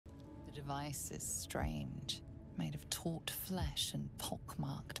The device is strange, made of taut flesh and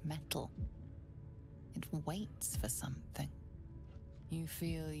pockmarked metal. It waits for something. You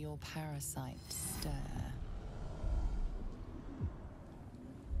feel your parasite stir.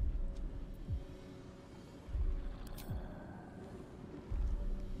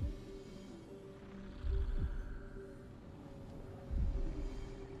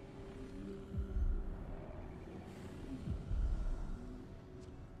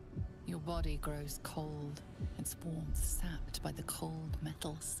 Your body grows cold, its warmth sapped by the cold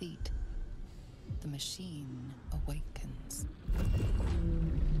metal seat. The machine awakens.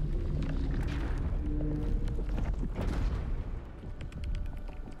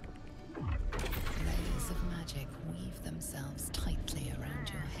 Layers of magic weave themselves tightly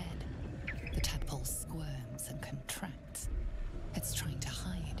around your head. The tadpole squirms and contracts. It's trying to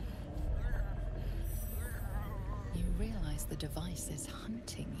hide. You realize the device is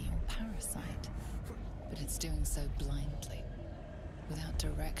hunting your parasite, but it's doing so blindly. Without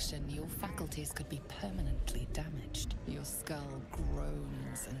direction, your faculties could be permanently damaged. Your skull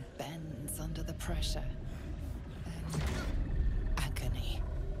groans and bends under the pressure. Then, agony.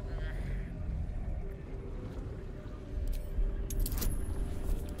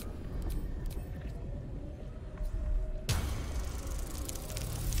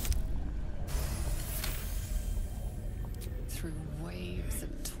 Through waves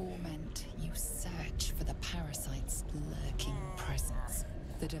of torment, you search for the parasite's lurking presence.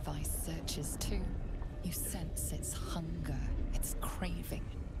 The device searches too. You sense its hunger, its craving.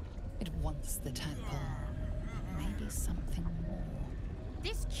 It wants the tadpole. Maybe something more.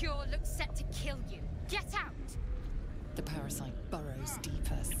 This cure looks set to kill you. Get out! The parasite burrows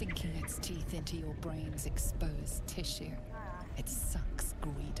deeper, sinking its teeth into your brain's exposed tissue. It sucks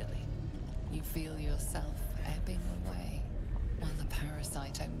greedily. You feel yourself ebbing away, while the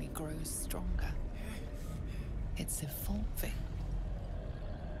parasite only grows stronger. It's evolving.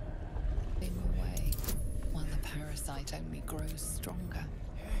 Ebbing away, while the parasite only grows stronger.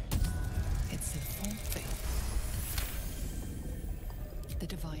 It's evolving. The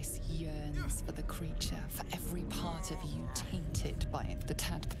device yearns for the creature, for every part of you tainted by it. The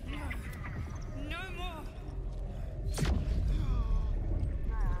tadpole. No more!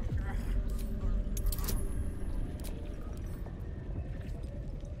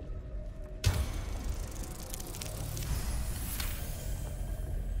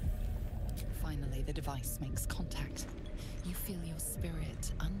 Finally, the device makes contact. You feel your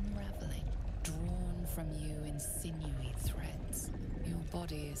spirit unraveling, drawn from you in sinewy threads. Your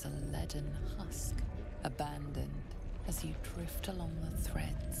body is a leaden husk, abandoned as you drift along the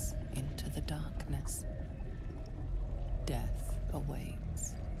threads into the darkness. Death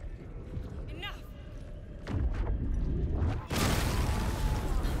awaits. Enough!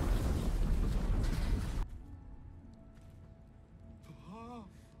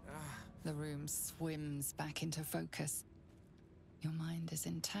 The room swims back into focus. Your mind is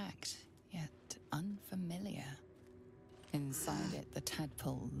intact, yet unfamiliar. Inside it, the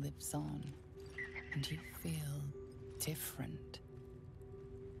tadpole lives on, and you feel different.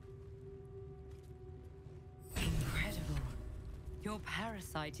 Incredible. Your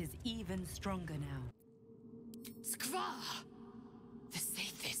parasite is even stronger now. Skvar! The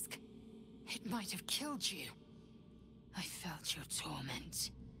Sathisk. It might have killed you. I felt your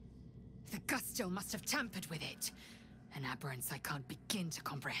torment. The Gustil must have tampered with it. An aberrance I can't begin to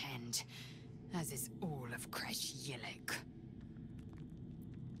comprehend, as is all of Kresh Yilik.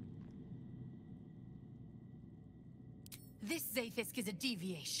 This Zathisk is a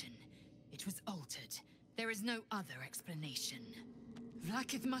deviation. It was altered. There is no other explanation.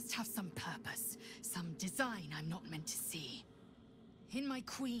 Vlaakith must have some purpose, some design I'm not meant to see. In my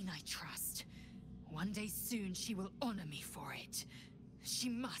queen I trust. One day soon she will honor me for it. She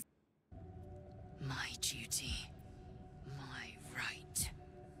must. My duty. My right.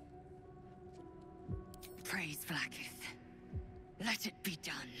 Praise Vlaakith. Let it be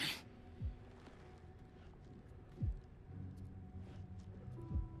done.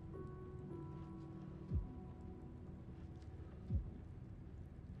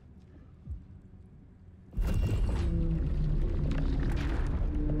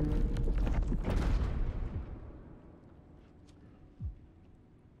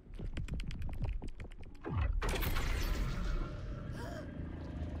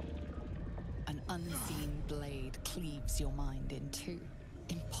 Unseen blade cleaves your mind in two.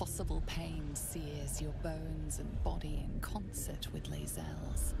 Impossible pain sears your bones and body in concert with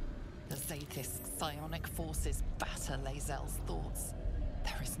Lae'zel's. The Zathisk's psionic forces batter Lae'zel's thoughts.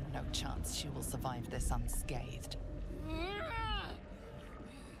 There is no chance she will survive this unscathed.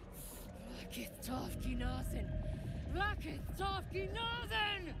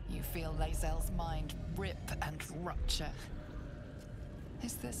 You feel Lae'zel's mind rip and rupture.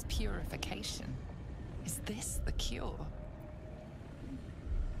 Is this purification? Is this the cure?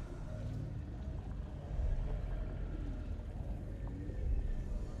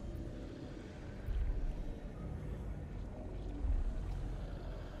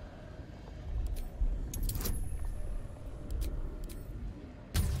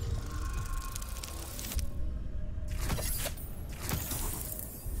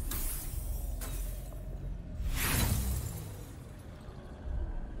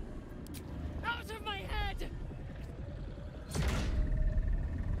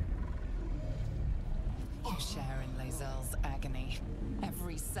 Share in Lae'zel's agony.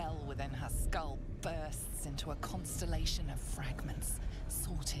 Every cell within her skull bursts into a constellation of fragments,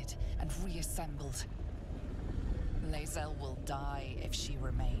 sorted and reassembled. Lae'zel will die if she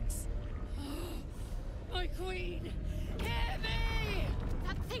remains. My queen! Hear me!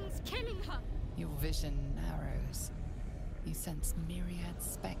 That thing's killing her! Your vision narrows. You sense myriad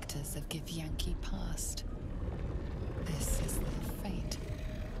specters of Githyanki past. This is their fate.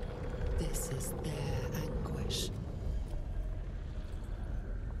 This is their anguish.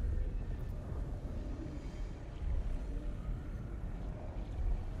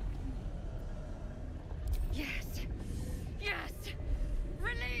 Yes! Yes!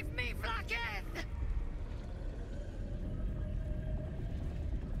 Relieve me, Blacketh!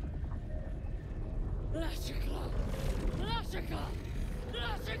 Lashikla! Lashikla!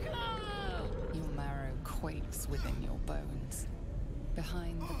 Lashikla! Your marrow quakes within your bones.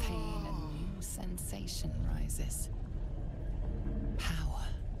 Behind the pain, a new sensation rises. Power.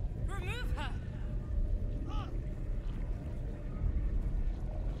 Remove her!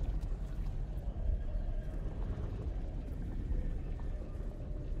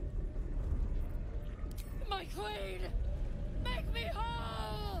 My queen! Make me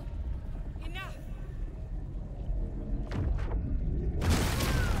whole! Enough!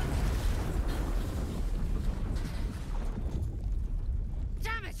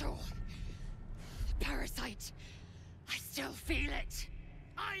 Damn it all! The parasite! I still feel it!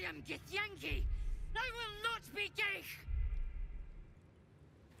 I am Githyanki! I will not be Geich!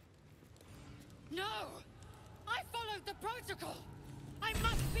 No! I followed the protocol! I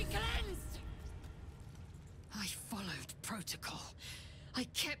must be cleansed! I followed protocol. I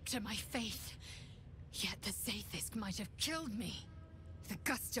kept to my faith. Yet the Zaithisk might have killed me. The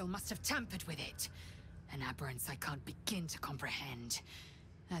Gustil must have tampered with it. An aberrance I can't begin to comprehend.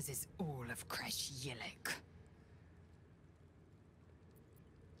 As is all of Kresh Yillik.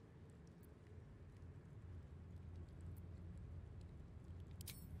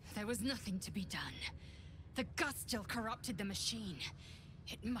 There was nothing to be done. The Gustil corrupted the machine.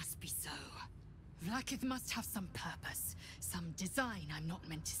 It must be so. Vlaakith must have some purpose, some design I'm not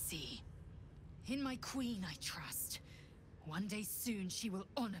meant to see. In my queen I trust. One day soon she will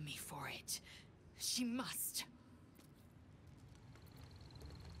honor me for it. She must.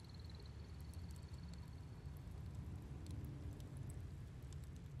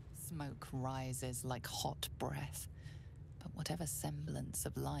 Smoke rises like hot breath, but whatever semblance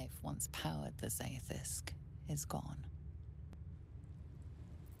of life once powered the Zaithisk is gone.